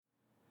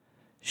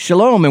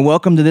Shalom and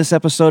welcome to this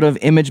episode of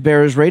Image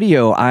Bearers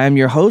Radio. I am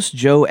your host,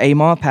 Joe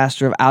Aymond,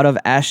 pastor of Out of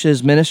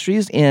Ashes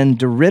Ministries in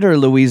DeRidder,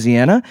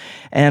 Louisiana,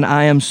 and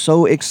I am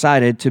so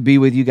excited to be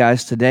with you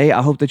guys today.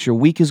 I hope that your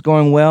week is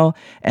going well,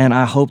 and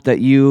I hope that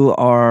you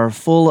are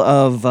full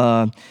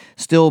of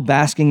still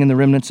basking in the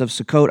remnants of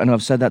Sukkot. I know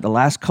I've said that the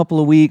last couple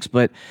of weeks,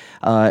 but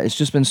it's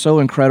just been so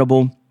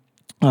incredible.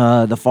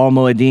 The fall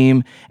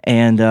Moedim,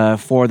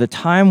 and for the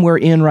time we're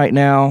in right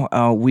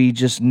now, we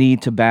just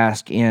need to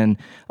bask in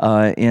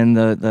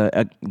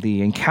the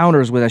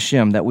encounters with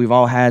Hashem that we've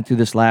all had through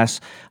this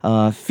last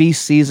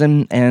feast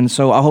season. And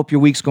so I hope your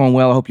week's going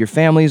well. I hope your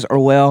families are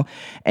well.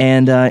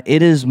 And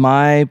it is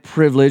my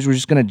privilege. We're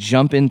just going to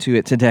jump into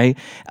it today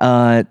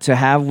to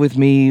have with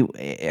me,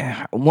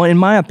 in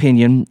my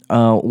opinion,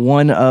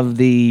 one of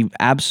the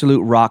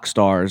absolute rock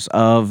stars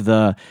of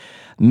the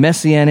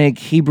Messianic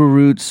Hebrew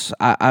roots.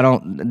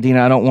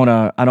 Dinah, I don't want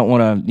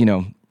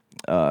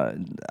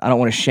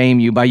to shame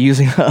you by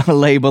using a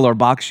label or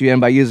box you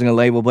in by using a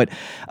label, but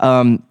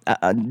Dr.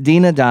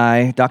 Dinah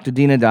Dye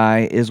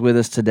is with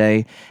us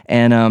today.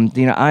 And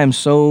Dinah, I am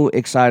so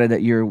excited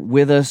that you're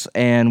with us,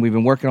 and we've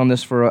been working on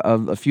this for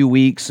a few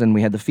weeks, and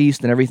we had the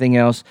feast and everything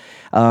else.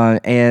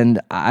 And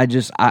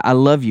I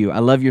love you. I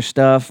love your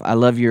stuff. I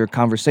love your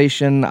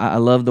conversation. I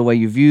love the way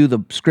you view the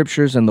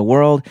scriptures and the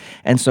world.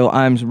 And so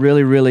I'm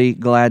really, really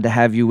glad to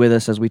have you with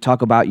us as we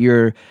talk about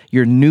your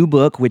new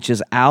book, which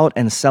is out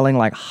and selling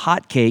like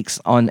hotcakes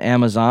on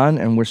Amazon,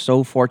 and we're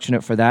so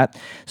fortunate for that.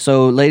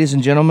 So, ladies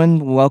and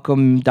gentlemen,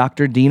 welcome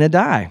Dr. Dinah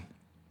Dye.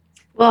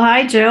 Well,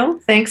 hi, Joe.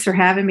 Thanks for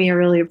having me. I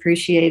really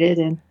appreciate it.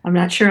 And I'm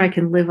not sure I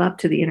can live up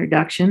to the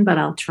introduction, but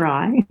I'll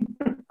try.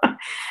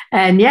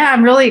 And yeah,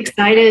 I'm really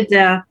excited.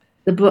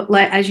 The book,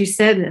 as you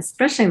said,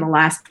 especially in the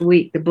last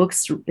week, the book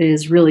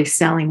is really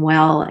selling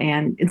well,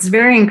 and it's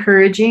very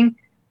encouraging.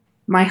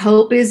 My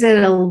hope is that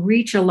it'll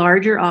reach a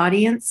larger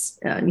audience,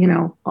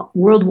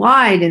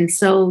 worldwide, and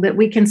so that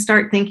we can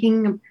start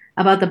thinking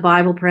about the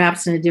Bible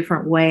perhaps in a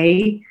different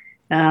way.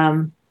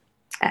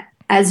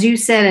 As you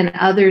said, and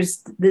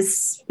others,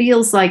 this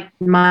feels like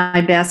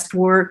my best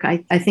work.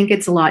 I think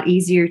it's a lot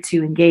easier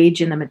to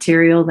engage in the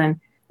material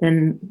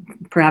than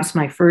perhaps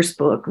my first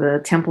book,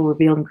 The Temple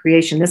Revealed in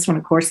Creation. This one,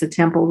 of course, The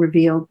Temple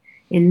Revealed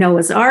in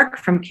Noah's Ark,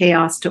 From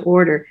Chaos to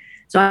Order.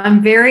 So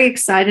I'm very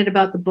excited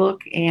about the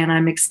book, and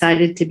I'm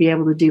excited to be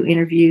able to do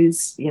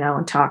interviews,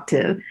 and talk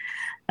to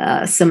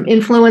some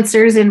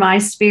influencers in my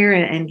sphere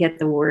and get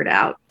the word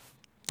out.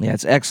 Yeah,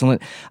 it's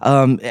excellent.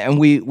 And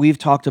we've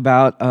talked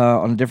about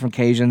on different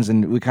occasions,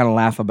 and we kind of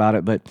laugh about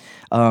it, but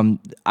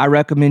I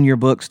recommend your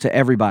books to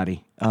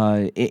everybody,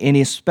 and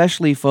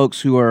especially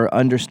folks who are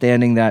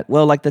understanding that,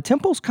 well, like the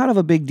temple's kind of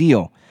a big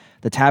deal.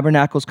 The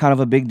tabernacle's kind of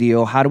a big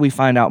deal. How do we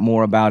find out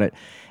more about it?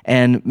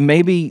 And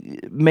maybe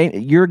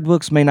your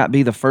books may not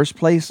be the first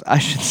place I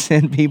should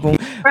send people,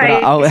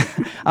 right. But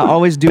I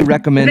always do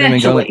recommend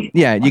Eventually. them and go,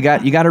 yeah,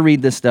 you got to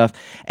read this stuff.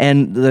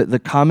 And the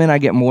comment I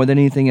get more than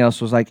anything else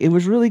was like, it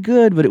was really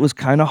good, but it was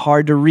kind of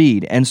hard to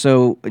read. And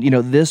so,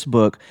 this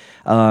book,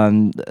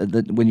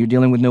 when you're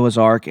dealing with Noah's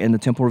Ark and the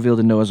Temple Revealed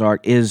in Noah's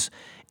Ark is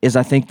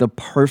I think the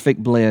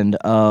perfect blend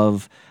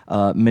of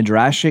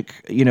midrashic,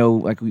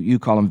 like you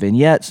call them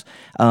vignettes,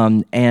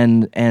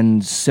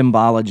 and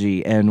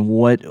symbology and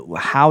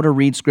how to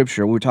read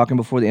scripture. We were talking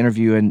before the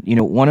interview, and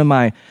one of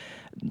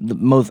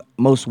the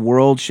most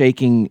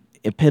world-shaking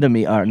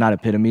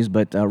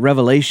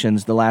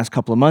revelations the last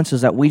couple of months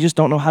is that we just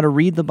don't know how to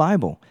read the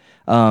Bible.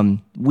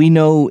 We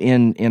know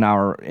in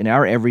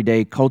our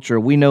everyday culture,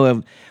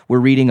 we're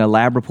reading a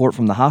lab report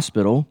from the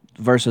hospital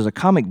versus a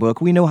comic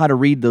book. We know how to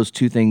read those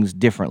two things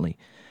differently.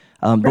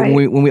 But Right.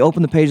 when we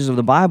open the pages of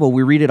the Bible,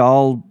 we read it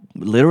all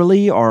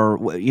literally,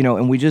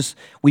 and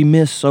we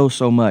miss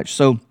so much.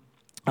 So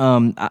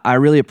I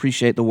really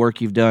appreciate the work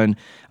you've done.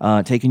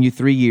 Taken you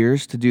 3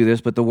 years to do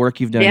this, but the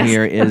work you've done Yes.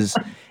 here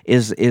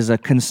is a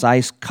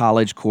concise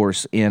college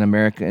course in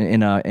America,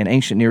 in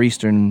ancient Near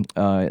Eastern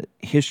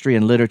history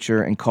and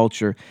literature and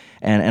culture,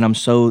 and I'm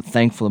so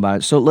thankful about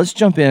it. So let's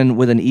jump in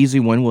with an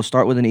easy one. We'll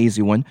start with an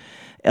easy one.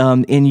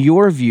 In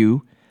your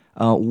view,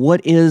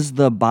 what is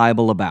the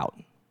Bible about?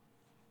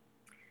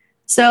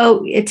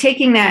 So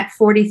taking that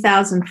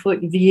 40,000-foot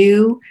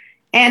view,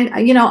 and,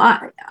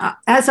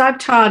 as I've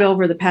taught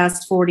over the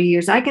past 40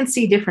 years, I can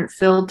see different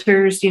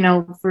filters.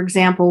 For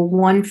example,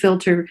 one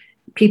filter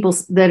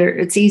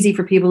it's easy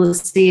for people to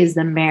see is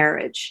the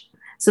marriage.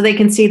 So they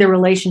can see the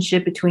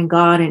relationship between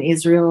God and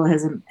Israel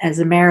as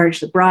a marriage,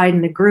 the bride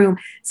and the groom.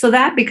 So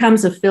that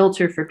becomes a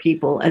filter for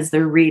people as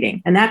they're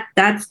reading. And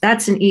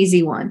that's an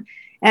easy one.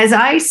 As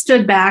I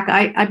stood back,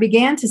 I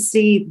began to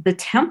see the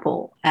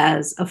temple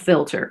as a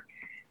filter.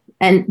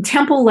 And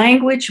temple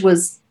language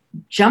was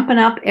jumping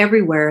up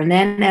everywhere. And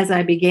then as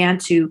I began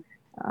to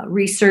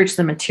research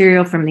the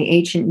material from the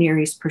ancient Near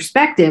East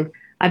perspective,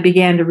 I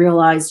began to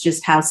realize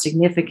just how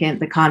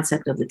significant the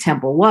concept of the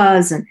temple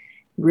was, and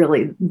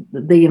really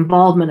the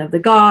involvement of the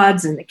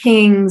gods and the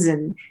kings,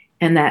 and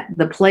that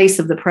the place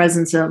of the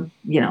presence of,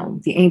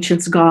 the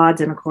ancients' gods,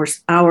 and of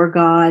course our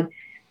God.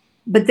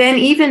 But then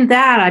even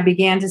that, I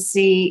began to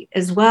see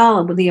as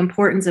well the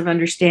importance of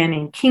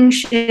understanding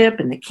kingship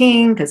and the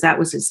king, because that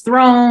was his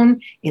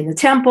throne in the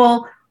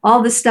temple,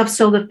 all this stuff.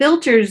 So the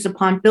filters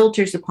upon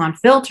filters upon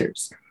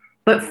filters.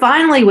 But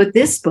finally, with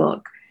this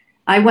book,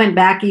 I went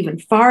back even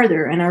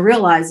farther, and I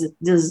realized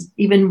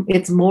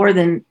it's more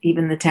than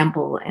even the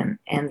temple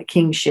and the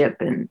kingship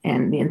and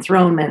the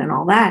enthronement and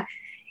all that.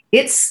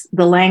 It's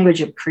the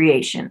language of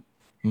creation.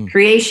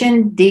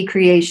 Creation,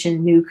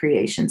 decreation, new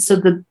creation. So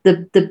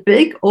the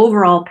big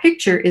overall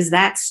picture is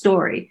that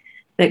story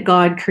that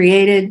God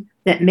created,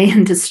 that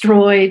man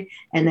destroyed,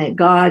 and that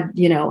God,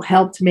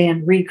 helped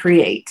man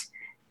recreate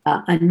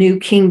a new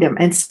kingdom.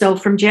 And so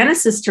from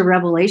Genesis to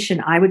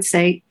Revelation, I would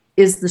say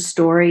is the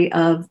story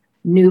of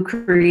new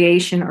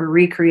creation or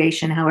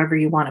recreation, however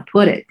you want to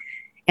put it.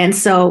 And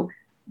so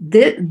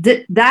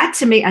that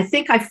to me, I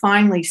think I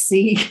finally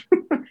see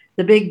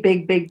the big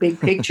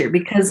picture,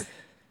 because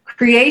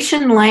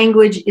creation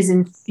language is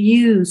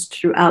infused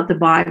throughout the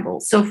Bible.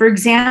 So, for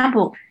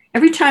example,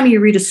 every time you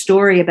read a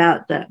story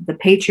about the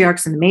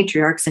patriarchs and the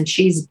matriarchs, and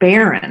she's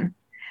barren,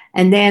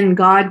 and then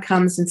God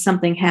comes and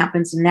something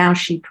happens, and now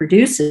she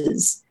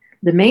produces,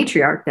 the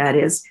matriarch, that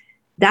is,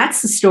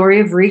 that's the story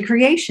of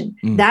recreation.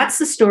 That's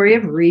the story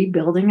of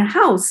rebuilding a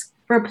house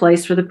for a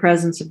place for the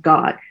presence of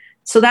God.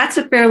 So that's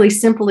a fairly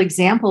simple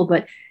example,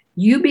 but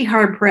you'd be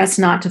hard-pressed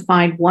not to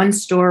find one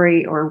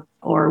story or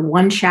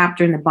one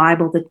chapter in the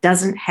Bible that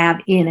doesn't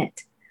have in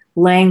it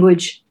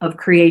language of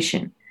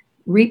creation,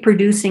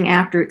 reproducing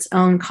after its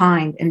own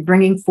kind and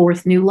bringing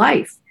forth new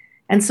life.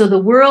 And so the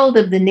world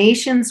of the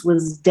nations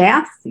was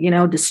death,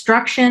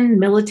 destruction,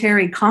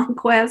 military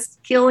conquest,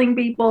 killing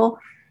people.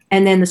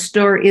 And then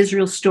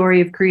Israel's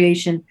story of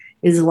creation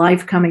is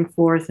life coming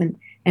forth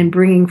and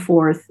bringing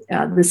forth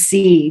the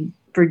seed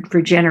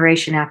for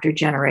generation after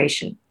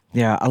generation.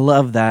 Yeah, I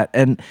love that.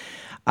 And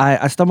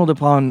I stumbled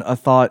upon a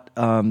thought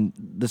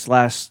this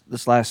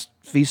last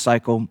feast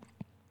cycle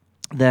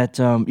that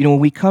when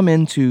we come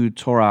into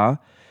Torah,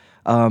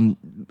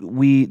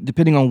 we,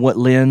 depending on what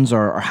lens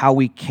or how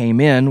we came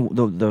in,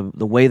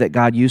 the way that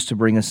God used to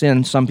bring us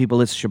in. Some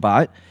people it's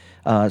Shabbat,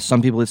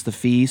 some people it's the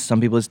feast,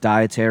 some people it's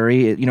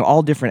dietary.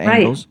 All different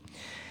angles.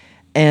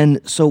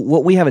 And so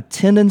what we have a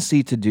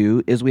tendency to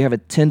do is we have a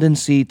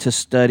tendency to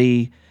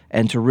study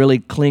and to really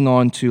cling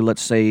on to,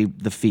 let's say,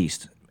 the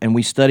feast. And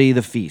we study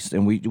the feast,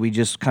 and we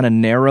just kind of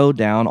narrow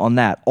down on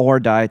that, or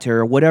dietary,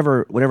 or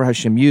whatever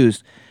Hashem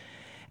used.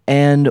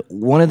 And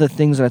one of the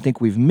things that I think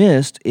we've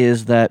missed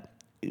is that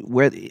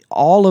where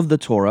all of the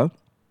Torah,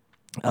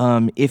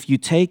 if you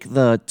take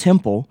the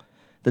temple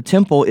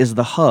is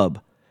the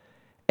hub.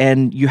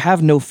 And you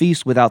have no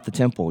feast without the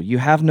temple. You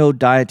have no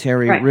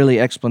dietary really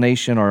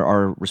explanation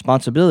or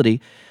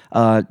responsibility.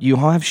 You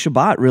don't have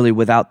Shabbat really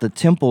without the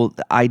temple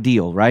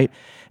ideal, right?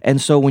 And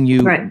so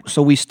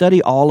so we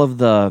study all of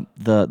the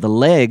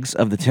legs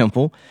of the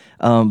temple,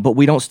 but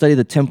we don't study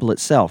the temple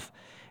itself.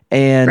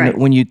 And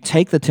when you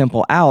take the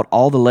temple out,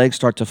 all the legs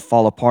start to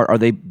fall apart, or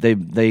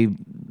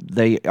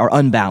they are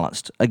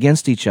unbalanced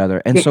against each other.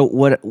 And so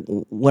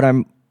what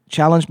I'm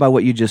challenged by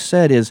what you just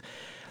said is,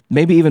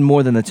 maybe even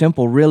more than the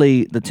temple,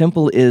 really, the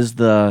temple is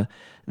the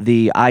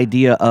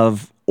idea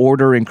of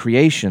order and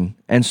creation.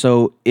 And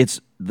so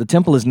the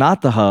temple is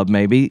not the hub,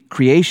 maybe.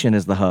 Creation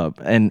is the hub,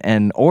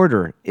 and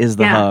order is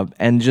the hub,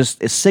 and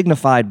just is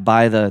signified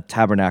by the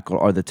tabernacle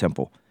or the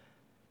temple.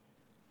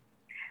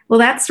 Well,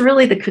 that's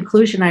really the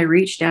conclusion I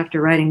reached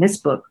after writing this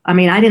book. I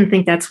mean, I didn't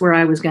think that's where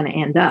I was going to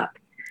end up.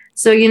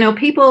 So,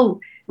 people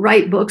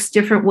write books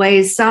different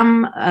ways.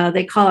 Some,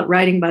 they call it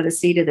writing by the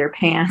seat of their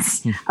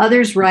pants.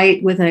 Others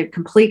write with a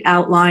complete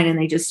outline and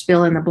they just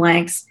fill in the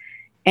blanks.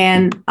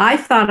 And I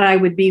thought I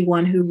would be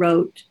one who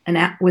wrote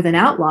with an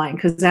outline,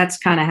 because that's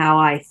kind of how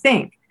I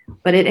think.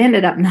 But it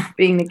ended up not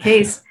being the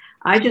case.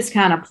 I just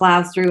kind of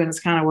plow through, and it's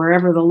kind of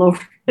wherever the Lord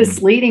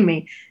is leading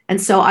me. And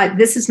so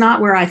this is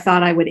not where I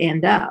thought I would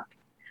end up.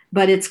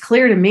 But it's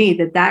clear to me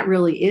that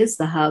really is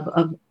the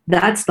hub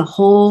that's the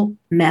whole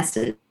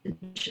message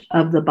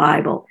of the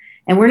Bible.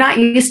 And we're not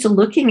used to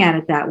looking at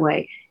it that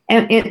way.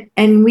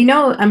 And we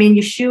know,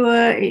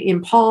 Yeshua,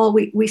 in Paul,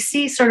 we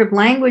see sort of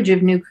language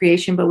of new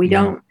creation, but we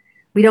don't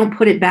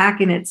put it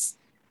back in its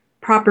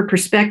proper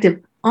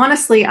perspective.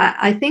 Honestly,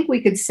 I think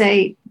we could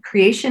say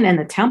creation and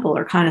the temple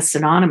are kind of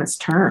synonymous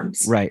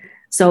terms. Right.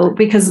 So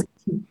because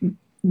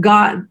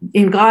God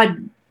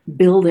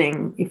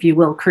building, if you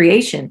will,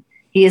 creation,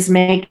 he is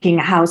making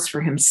a house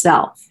for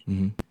himself.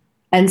 Mm-hmm.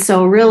 And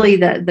so really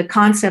the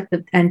concept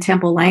and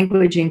temple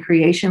language and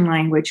creation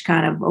language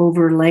kind of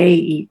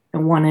overlay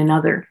one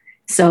another.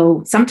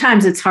 So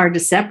sometimes it's hard to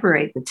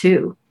separate the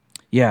two.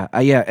 Yeah,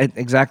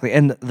 exactly.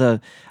 And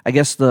I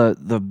guess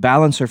the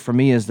balancer for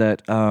me is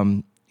that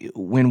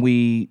when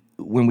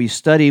we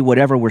study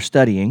whatever we're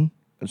studying,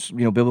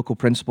 biblical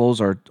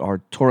principles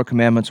or Torah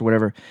commandments or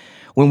whatever,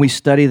 when we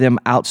study them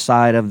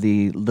outside of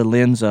the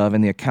lens of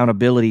and the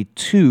accountability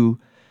to.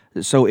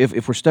 So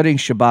if we're studying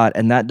Shabbat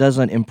and that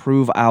doesn't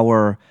improve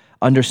our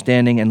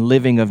understanding and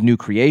living of new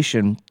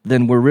creation,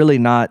 then we're really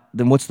not,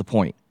 then what's the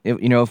point?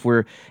 If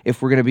we're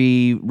going to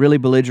be really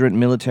belligerent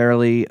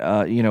militarily,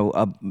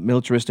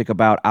 militaristic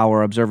about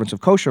our observance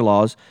of kosher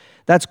laws,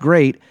 that's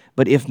great.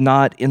 But if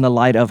not in the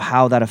light of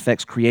how that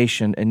affects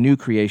creation and new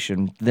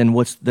creation, then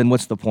what's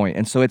the point?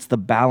 And so it's the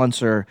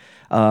balancer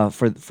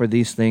for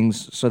these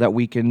things, so that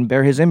we can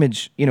bear His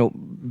image,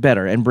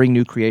 better and bring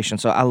new creation.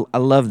 So I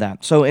love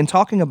that. So in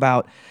talking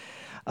about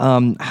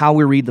how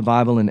we read the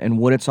Bible and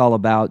what it's all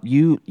about,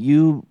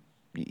 you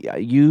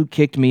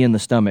kicked me in the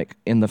stomach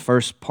in the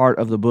first part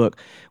of the book,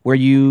 where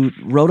you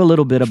wrote a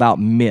little bit about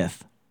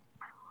myth.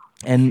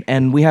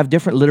 And we have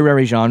different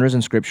literary genres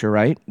in Scripture,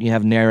 right? You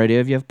have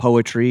narrative, you have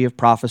poetry, you have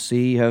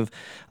prophecy, you have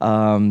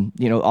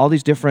all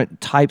these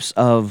different types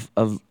of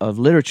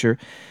literature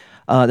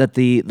that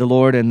the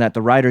Lord and that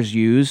the writers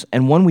use.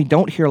 And one we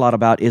don't hear a lot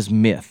about is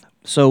myth.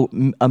 So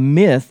a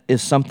myth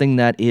is something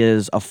that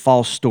is a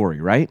false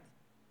story, right?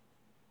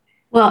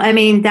 Well, I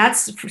mean,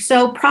 that's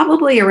so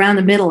probably around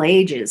the Middle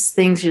Ages,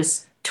 things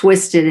just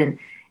twisted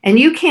and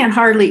you can't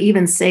hardly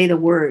even say the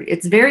word.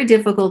 It's very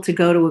difficult to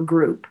go to a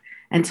group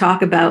and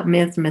talk about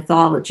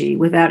mythology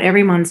without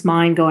everyone's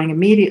mind going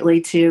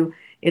immediately to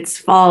it's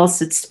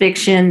false, it's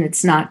fiction,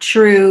 it's not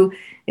true,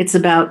 it's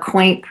about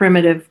quaint,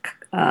 primitive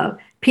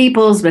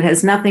peoples, but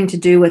has nothing to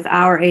do with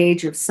our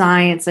age of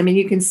science. I mean,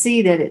 you can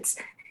see that it's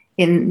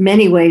in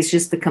many ways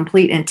just the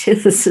complete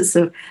antithesis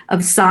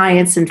of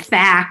science and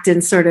fact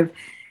and sort of.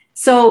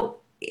 So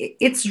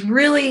it's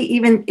really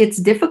it's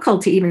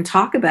difficult to even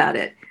talk about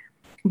it.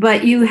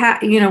 But you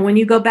have, when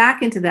you go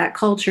back into that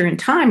culture and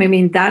time, I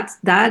mean, that's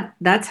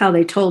how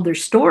they told their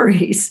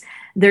stories.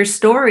 Their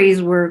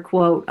stories were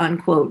quote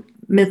unquote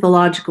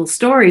mythological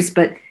stories,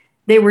 but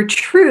they were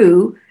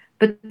true,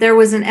 but there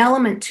was an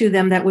element to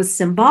them that was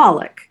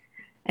symbolic.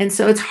 And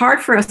so it's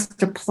hard for us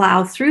to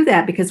plow through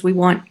that because we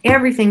want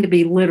everything to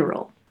be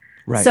literal.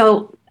 Right.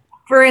 So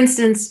for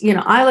instance,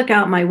 I look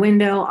out my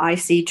window, I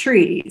see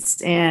trees.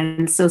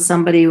 And so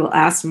somebody will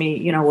ask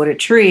me, what a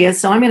tree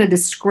is. So I'm going to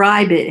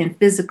describe it in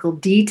physical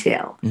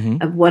detail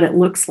of what it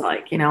looks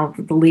like,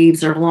 the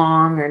leaves are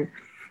long and,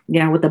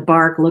 what the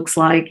bark looks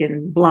like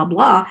and blah,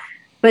 blah.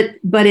 But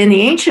in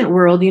the ancient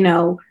world,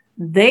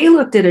 they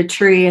looked at a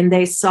tree and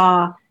they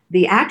saw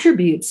the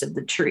attributes of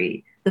the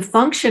tree, the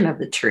function of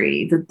the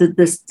tree,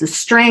 the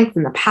strength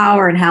and the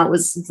power and how it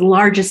was the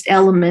largest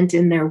element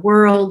in their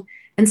world.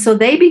 And so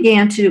they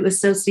began to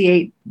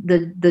associate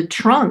the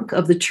trunk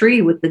of the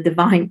tree with the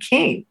divine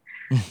king.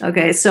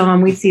 Okay, so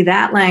when we see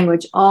that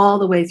language all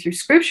the way through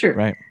Scripture.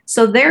 Right.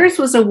 So theirs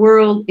was a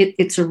world,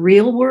 it's a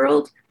real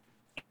world.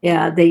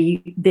 Yeah,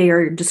 they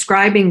are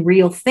describing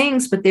real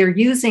things, but they're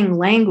using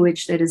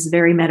language that is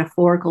very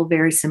metaphorical,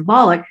 very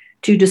symbolic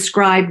to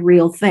describe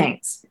real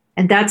things.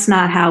 And that's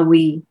not how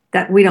we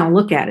don't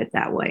look at it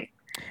that way.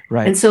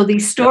 Right. And so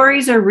these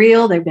stories are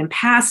real. They've been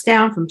passed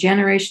down from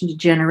generation to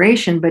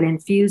generation, but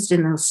infused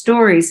in those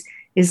stories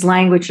is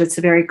language that's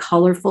very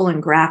colorful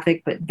and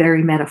graphic, but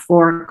very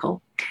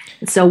metaphorical.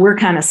 And so we're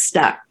kind of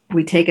stuck.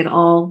 We take it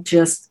all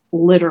just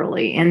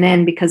literally. And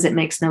then because it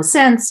makes no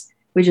sense,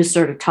 we just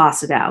sort of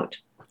toss it out.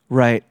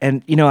 Right.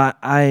 And,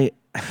 I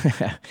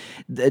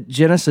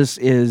Genesis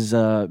is,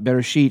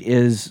 Bereshit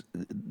is,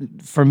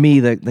 for me,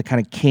 the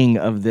kind of king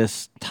of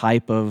this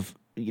type of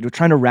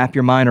trying to wrap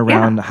your mind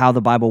around how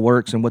the Bible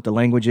works and what the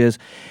language is.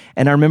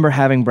 And I remember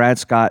having Brad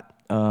Scott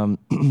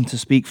to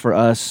speak for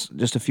us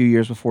just a few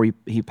years before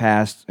he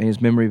passed, and his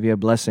memory be a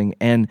blessing.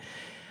 And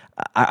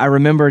I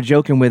remember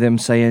joking with him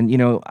saying,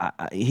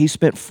 he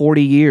spent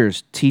 40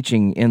 years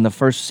teaching in the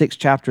first 6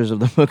 chapters of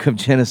the book of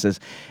Genesis.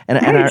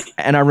 And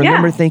I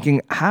remember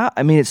thinking,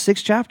 it's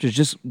 6 chapters,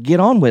 just get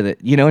on with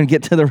it, and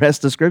get to the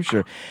rest of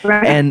Scripture.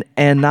 Right.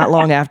 And not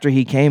long after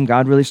he came,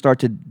 God really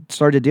started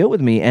to deal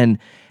with me.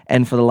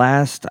 And for the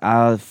last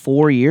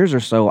 4 years or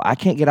so, I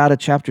can't get out of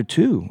chapter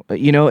 2.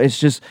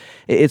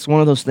 It's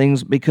one of those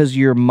things because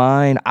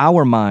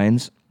our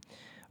minds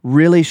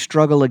really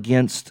struggle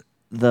against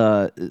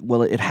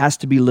it has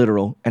to be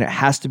literal and it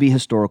has to be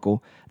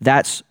historical.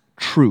 That's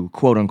true,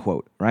 quote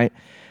unquote, right?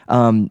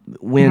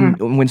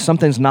 When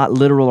something's not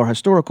literal or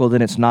historical,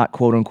 then it's not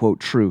quote unquote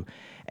true.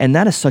 And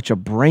that is such a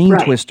brain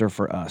twister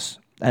for us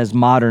as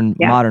modern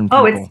people.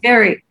 Oh, it's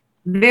very,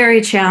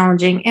 very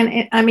challenging.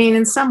 And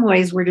in some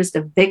ways, we're just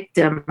a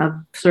victim of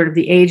sort of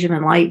the age of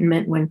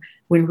enlightenment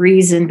when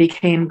reason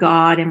became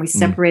God and we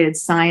separated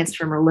science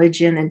from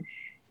religion. And,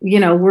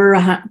 we're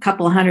a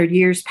couple of 100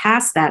 years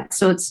past that.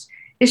 So it's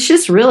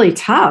just really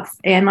tough.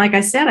 And like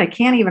I said, I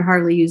can't even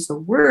hardly use the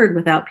word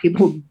without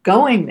people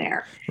going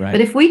there. Right.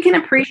 But if we can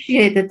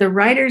appreciate that the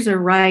writers are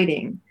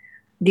writing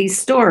these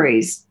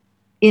stories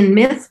in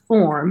myth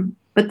form,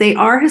 but they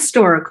are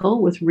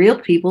historical with real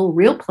people,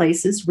 real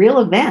places, real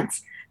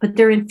events, but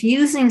they're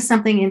infusing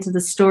something into the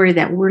story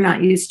that we're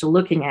not used to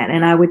looking at.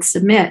 And I would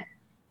submit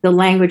the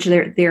language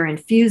they're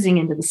infusing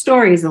into the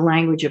story is the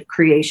language of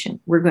creation.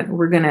 We're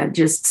going to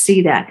just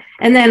see that.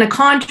 And then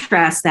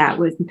contrast that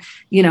with,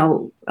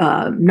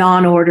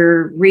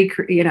 non-order,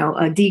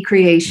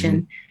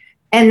 decreation.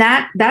 And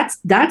that's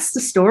the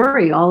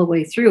story all the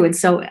way through. And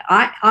so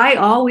I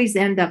always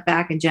end up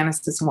back in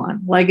Genesis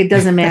 1. Like, it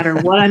doesn't matter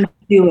what I'm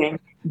doing,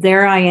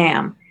 there I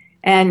am.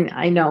 And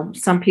I know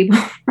some people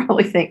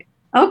probably think,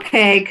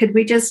 okay, could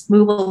we just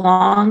move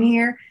along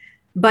here?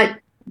 But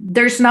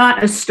there's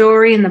not a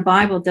story in the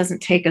Bible that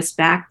doesn't take us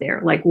back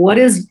there. Like, what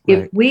is, Right.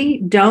 if we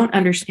don't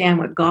understand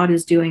what God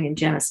is doing in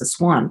Genesis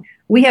 1,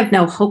 we have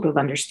no hope of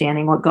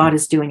understanding what God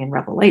is doing in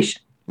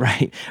Revelation.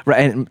 Right,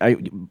 right.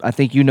 And I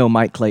think you know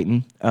Mike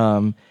Clayton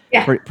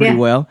Yeah, pretty yeah,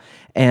 well.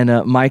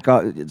 And Mike,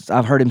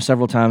 I've heard him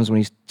several times when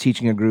he's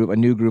teaching a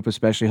new group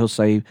especially, he'll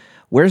say,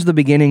 "Where's the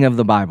beginning of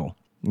the Bible?"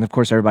 And of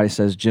course, everybody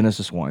says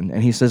Genesis 1.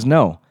 And he says,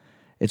 "No,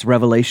 it's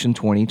Revelation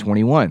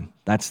 20:21.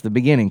 That's the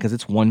beginning, because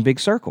it's one big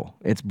circle.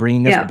 It's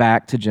bringing us yeah.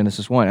 back to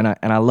Genesis 1."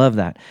 And I love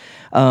that.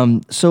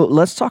 So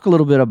let's talk a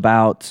little bit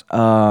about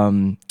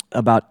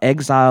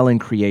exile and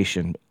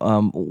creation.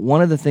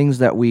 One of the things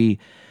that we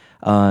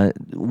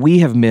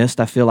have missed,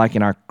 I feel like,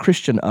 in our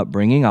Christian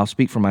upbringing, I'll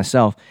speak for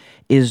myself,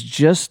 is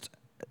just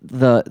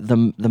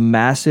the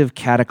massive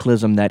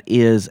cataclysm that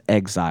is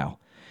exile.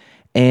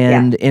 Yeah.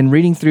 And in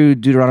reading through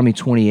Deuteronomy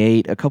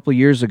 28 a couple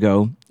years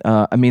ago,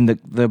 I mean,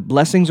 the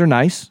blessings are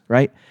nice,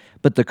 right?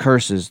 But the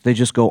curses, they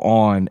just go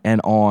on,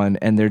 and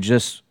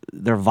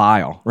they're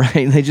vile,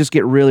 right? They just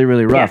get really,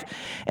 really rough.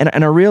 Yeah.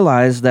 And I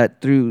realized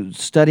that through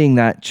studying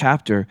that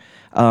chapter,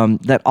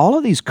 that all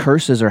of these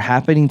curses are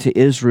happening to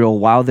Israel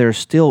while they're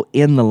still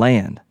in the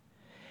land.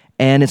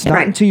 And it's not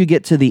Right. until you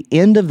get to the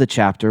end of the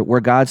chapter where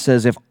God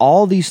says, if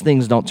all these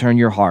things don't turn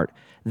your heart,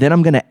 then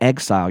I'm going to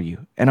exile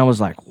you. And I was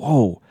like,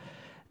 whoa.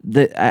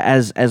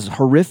 As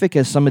horrific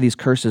as some of these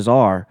curses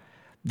are,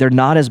 they're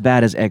not as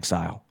bad as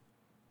exile.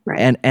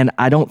 Right. And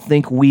I don't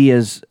think we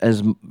as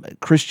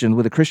Christian,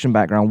 with a Christian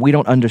background, we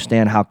don't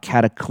understand how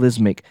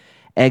cataclysmic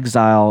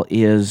exile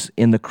is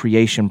in the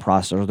creation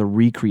process or the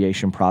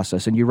recreation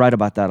process. And you write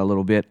about that a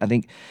little bit. I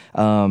think,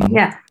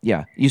 Yeah.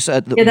 yeah, you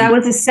said Yeah, that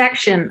was a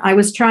section I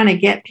was trying to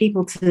get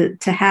people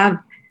to have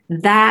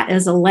that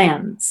as a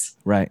lens,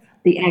 right.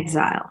 the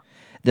exile.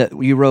 That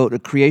you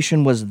wrote,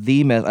 creation was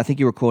I think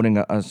you were quoting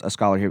a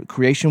scholar here.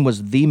 Creation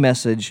was the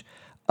message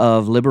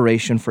of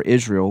liberation for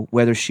Israel,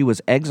 whether she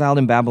was exiled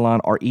in Babylon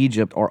or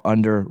Egypt or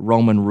under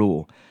Roman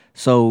rule.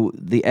 So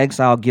the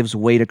exile gives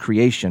way to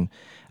creation.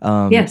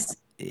 Yes.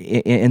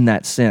 In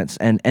that sense.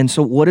 And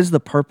so what is the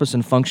purpose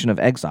and function of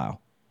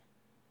exile?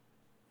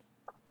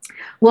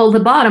 Well, the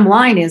bottom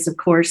line is, of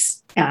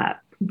course,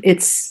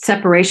 it's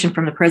separation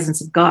from the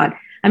presence of God.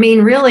 I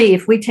mean, really,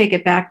 if we take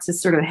it back to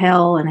sort of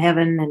hell and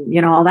heaven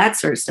and, all that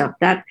sort of stuff,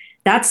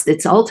 that's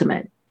its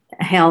ultimate.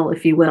 Hell,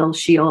 if you will,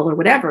 Sheol or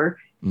whatever,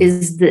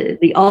 is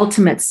the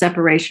ultimate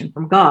separation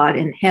from God,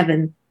 and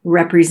heaven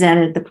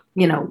represented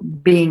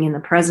being in the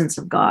presence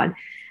of God.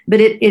 But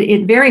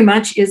it very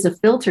much is a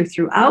filter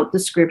throughout the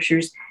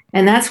scriptures.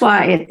 And that's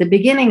why at the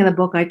beginning of the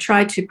book, I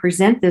tried to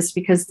present this,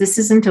 because this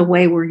isn't a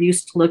way we're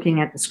used to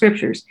looking at the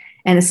scriptures.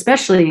 And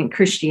especially in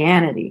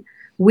Christianity,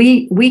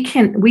 we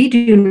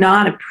do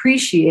not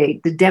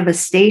appreciate the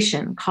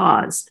devastation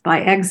caused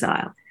by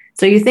exile.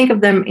 So you think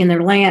of them in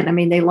their land. I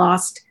mean,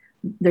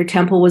 their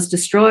temple was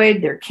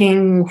destroyed, their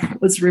king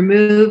was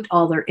removed,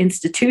 all their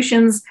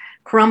institutions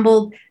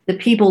crumbled, the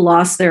people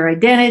lost their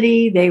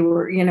identity. They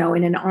were, in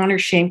an honor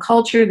shame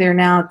culture. They're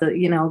now at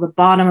the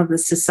bottom of the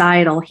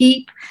societal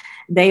heap.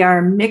 They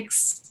are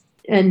mixed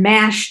and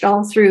mashed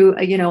all through,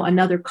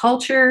 another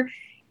culture.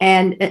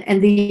 And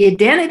the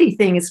identity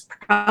thing is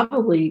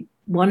probably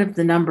one of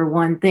the number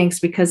one things,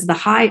 because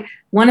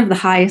one of the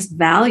highest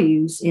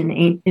values in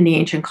the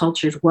ancient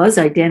cultures was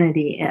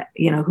identity,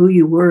 who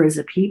you were as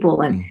a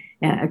people and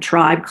a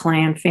tribe,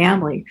 clan,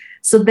 family.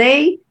 So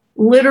they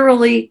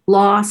literally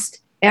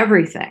lost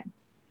everything.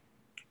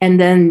 And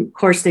then, of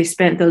course, they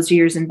spent those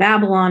years in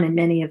Babylon, and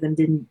many of them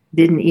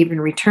didn't even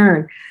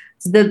return.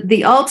 So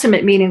the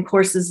ultimate meaning, of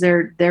course, is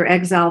their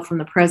exile from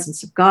the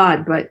presence of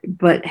God.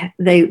 But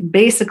they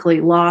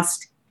basically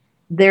lost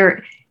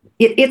their.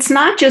 It's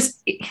not just,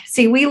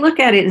 see, we look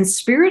at it in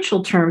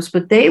spiritual terms,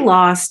 but they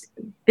lost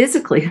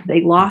physically.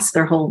 They lost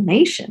their whole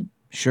nation.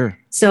 Sure.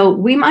 So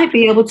we might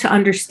be able to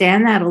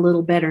understand that a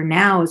little better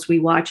now as we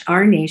watch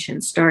our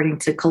nation starting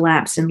to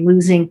collapse and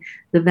losing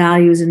the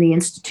values and the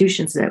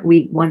institutions that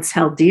we once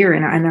held dear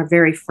in our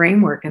very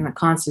framework in the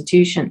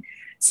Constitution.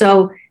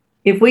 So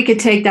if we could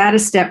take that a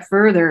step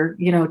further,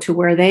 to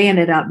where they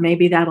ended up,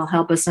 maybe that'll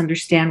help us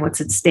understand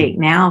what's at stake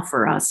now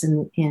for us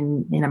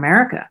in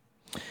America.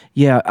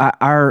 Yeah,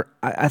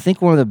 I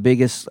think one of the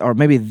biggest, or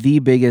maybe the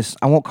biggest,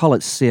 I won't call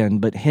it sin,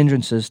 but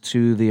hindrances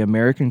to the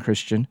American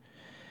Christian,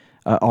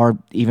 or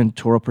even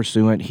Torah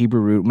pursuant,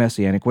 Hebrew root,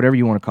 Messianic, whatever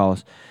you want to call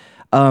us.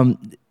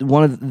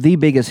 One of the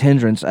biggest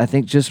hindrance, I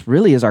think, just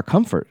really is our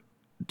comfort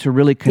to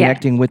really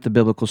connecting with the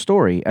biblical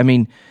story. I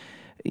mean,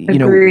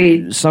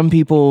 Agreed. Some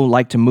people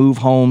like to move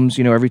homes,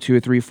 every 2 or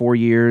 3, 4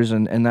 years,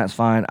 and that's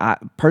fine.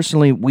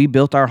 Personally, we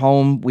built our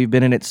home. We've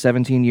been in it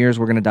 17 years.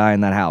 We're going to die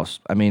in that house.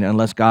 I mean,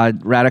 unless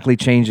God radically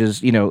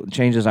changes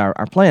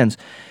our plans.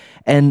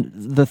 And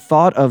the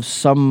thought of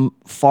some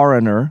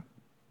foreigner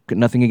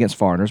nothing against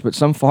foreigners, but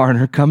some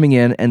foreigner coming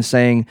in and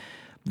saying,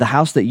 the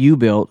house that you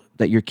built,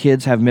 that your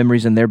kids have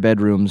memories in their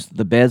bedrooms,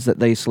 the beds that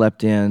they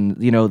slept in,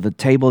 the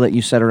table that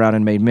you sat around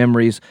and made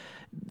memories,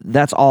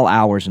 that's all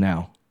ours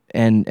now.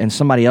 And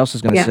somebody else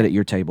is going to sit at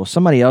your table.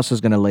 Somebody else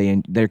is going to lay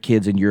in their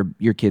kids in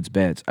your kids'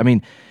 beds. I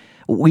mean,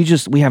 we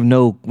have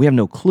no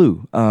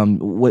clue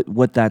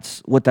what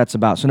that's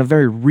about. So in a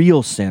very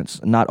real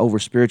sense, not over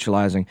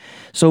spiritualizing.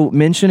 So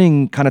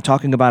kind of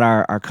talking about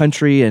our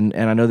country, and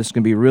I know this is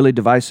going to be really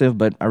divisive,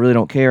 but I really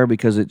don't care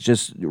because it's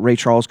just Ray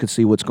Charles could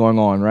see what's going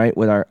on, right,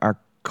 with our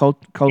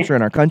culture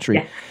and our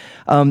country.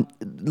 Yeah.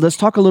 Let's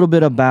talk a little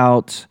bit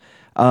about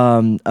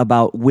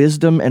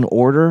wisdom and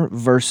order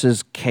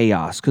versus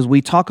chaos, because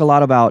we talk a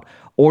lot about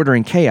order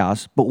and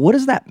chaos, but what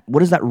does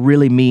that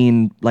really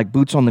mean, like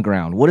boots on the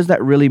ground? What does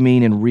that really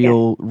mean in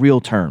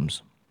real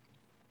terms?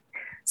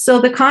 So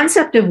the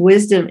concept of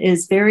wisdom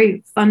is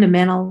very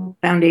fundamental,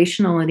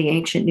 foundational in the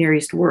ancient Near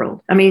East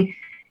world. I mean,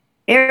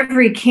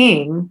 every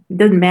king,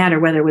 doesn't matter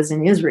whether it was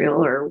in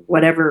Israel or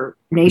whatever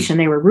nation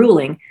they were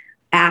ruling,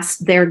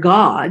 asked their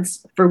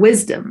gods for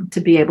wisdom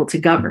to be able to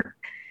govern.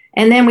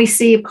 And then we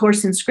see, of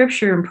course, in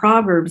Scripture and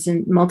Proverbs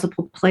in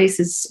multiple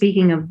places,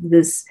 speaking of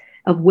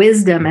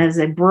wisdom as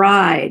a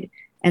bride,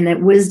 and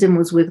that wisdom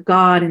was with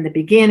God in the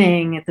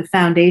beginning, at the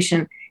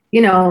foundation.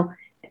 The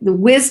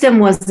wisdom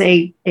was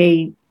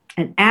an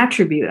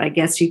attribute, I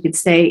guess you could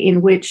say,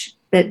 in which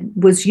that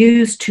was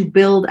used to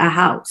build a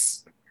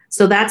house.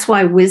 So that's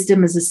why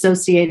wisdom is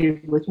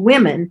associated with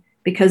women,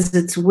 because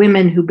it's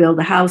women who build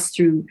a house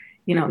through,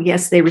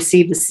 yes, they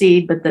receive the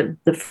seed, but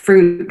the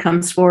fruit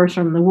comes forth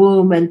from the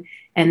womb,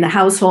 and the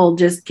household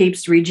just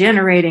keeps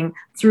regenerating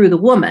through the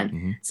woman.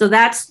 Mm-hmm. So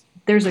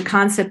there's a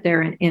concept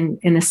there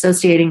in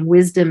associating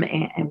wisdom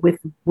and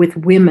with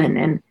women.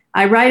 And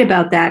I write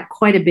about that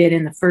quite a bit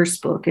in the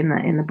first book,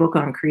 in the book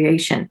on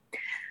creation.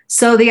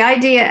 So the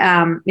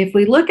idea, if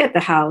we look at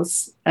the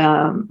house,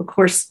 of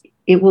course,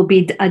 it will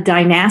be a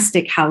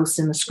dynastic house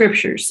in the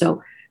Scriptures.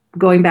 So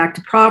going back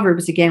to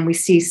Proverbs again, we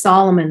see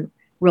Solomon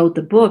wrote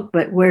the book,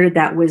 but where did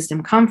that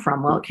wisdom come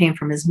from? Well, it came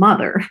from his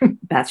mother,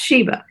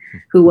 Bathsheba,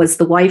 who was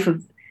the wife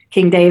of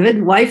King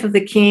David, wife of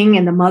the king,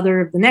 and the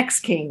mother of the next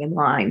king in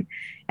line.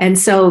 And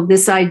so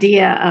this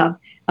idea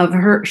of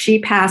her, she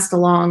passed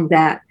along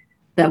that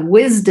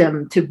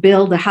wisdom to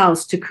build a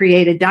house, to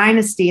create a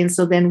dynasty. And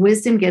so then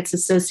wisdom gets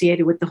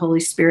associated with the Holy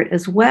Spirit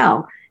as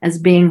well as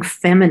being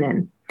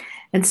feminine.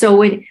 And so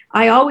when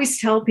I always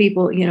tell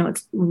people,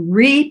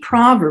 read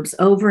Proverbs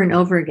over and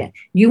over again.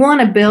 You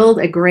want to build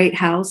a great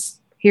house?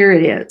 Here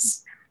it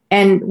is.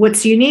 And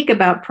what's unique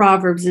about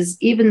Proverbs is,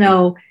 even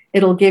though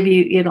it'll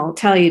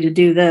tell you to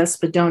do this,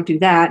 but don't do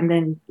that, and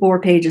then 4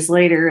 pages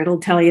later, it'll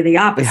tell you the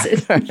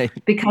opposite. Right.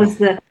 Because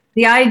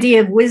the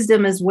idea of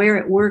wisdom is where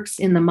it works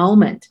in the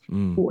moment.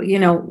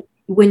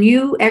 When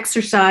you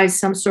exercise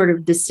some sort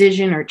of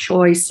decision or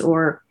choice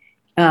or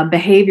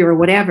behavior or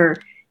whatever,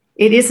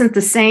 it isn't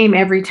the same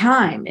every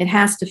time. It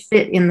has to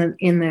fit in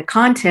the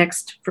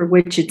context for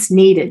which it's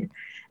needed.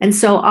 And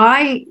so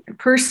I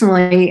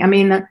personally,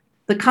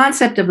 the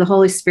concept of the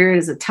Holy Spirit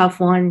is a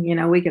tough one.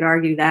 We could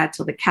argue that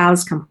till the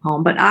cows come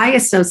home, but I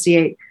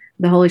associate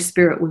the Holy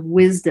Spirit with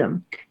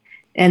wisdom,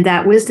 and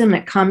that wisdom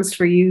that comes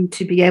for you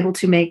to be able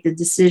to make the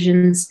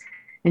decisions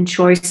and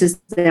choices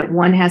that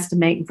one has to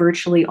make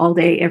virtually all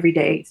day, every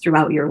day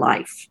throughout your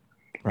life.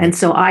 Right. And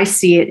so I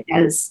see it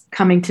as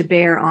coming to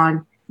bear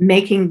on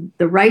making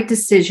the right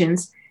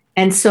decisions.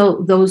 And so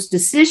those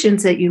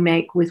decisions that you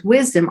make with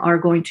wisdom are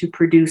going to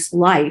produce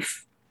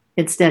life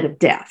instead of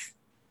death.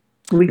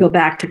 We go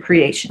back to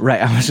creation. Right.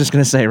 I was just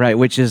going to say, right,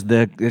 which is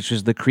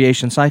the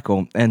creation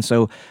cycle. And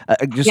so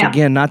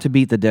again, not to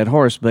beat the dead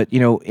horse, but,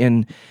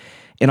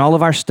 in all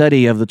of our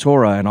study of the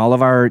Torah and all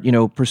of our,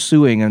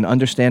 pursuing and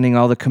understanding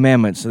all the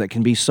commandments that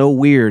can be so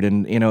weird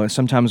and, and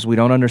sometimes we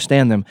don't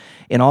understand them.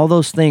 In all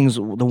those things,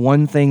 the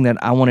one thing that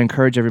I want to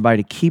encourage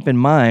everybody to keep in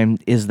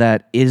mind is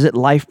that, is it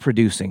life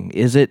producing?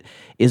 Is it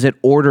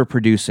order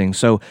producing?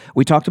 So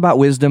we talked about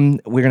wisdom.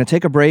 We're going to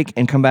take a break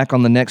and come back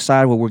on the next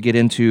side where we'll get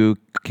into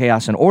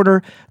chaos and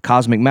order,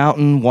 cosmic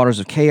mountain, waters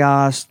of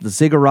chaos, the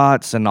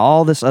ziggurats, and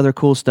all this other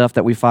cool stuff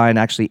that we find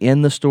actually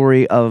in the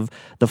story of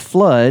the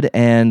flood.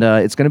 And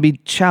it's going to be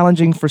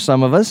challenging for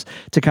some of us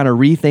to kind of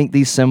rethink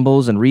these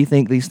symbols and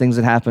rethink these things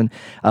that happen.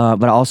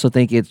 But I also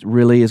think it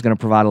really is going to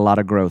provide a lot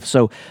of growth.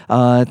 So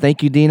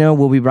thank you, Dinah.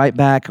 We'll be right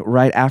back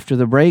right after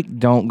the break.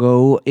 Don't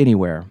go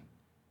anywhere.